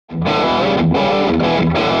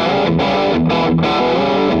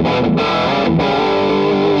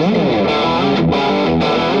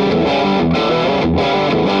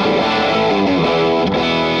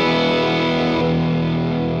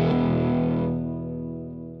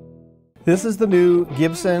This is the new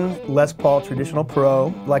Gibson Les Paul Traditional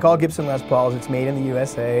Pro. Like all Gibson Les Pauls, it's made in the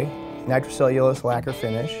USA. Nitrocellulose lacquer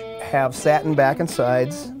finish. Have satin back and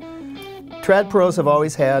sides. Trad Pros have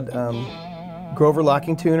always had Grover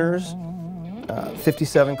locking tuners,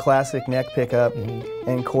 57 classic neck pickup,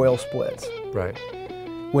 and coil splits. Right.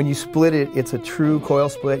 When you split it, it's a true coil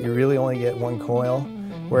split. You really only get one coil.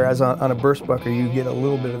 Whereas on a burst bucker, you get a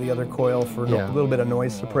little bit of the other coil for a little bit of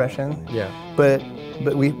noise suppression. Yeah. But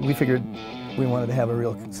we figured we wanted to have a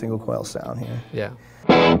real single coil sound here. Yeah.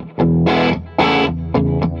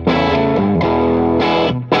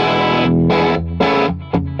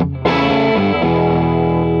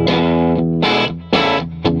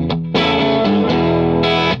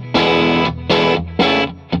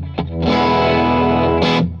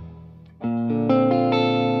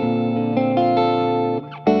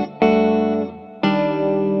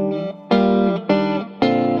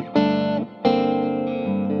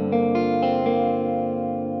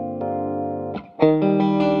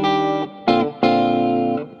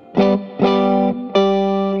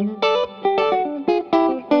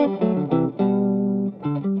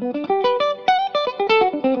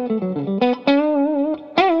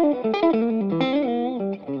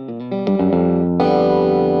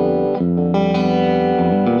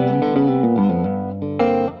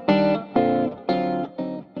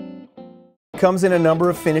 Comes in a number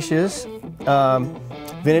of finishes,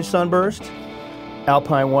 vintage sunburst,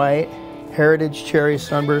 alpine white, heritage cherry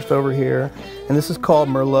sunburst over here, and this is called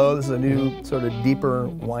Merlot. This is a new sort of deeper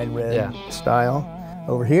wine red style.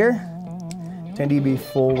 Over here, 10 dB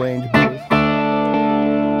full range boost.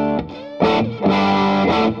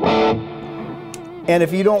 And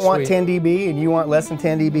if you don't want 10 dB and you want less than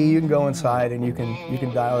 10 dB, you can go inside and you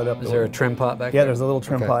can dial it up. Is there a trim pot back there? Yeah, there's a little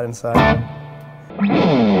trim pot inside.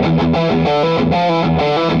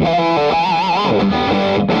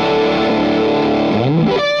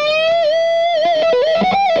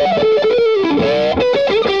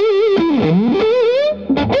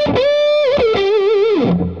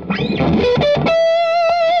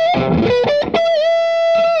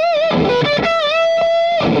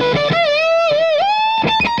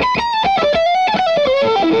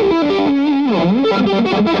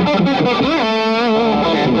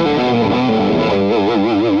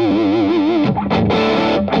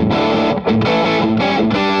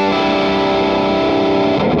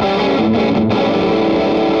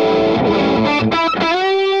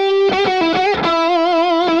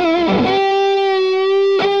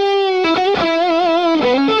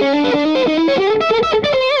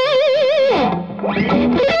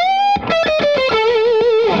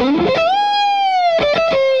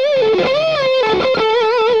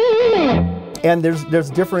 And there's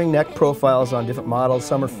differing neck profiles on different models.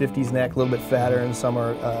 Some are 50s neck, a little bit fatter, and some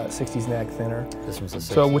are 60s neck, thinner. This one's a 60s.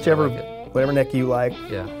 So whatever neck you like,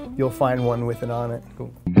 you'll find one with it on it.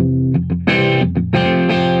 Cool.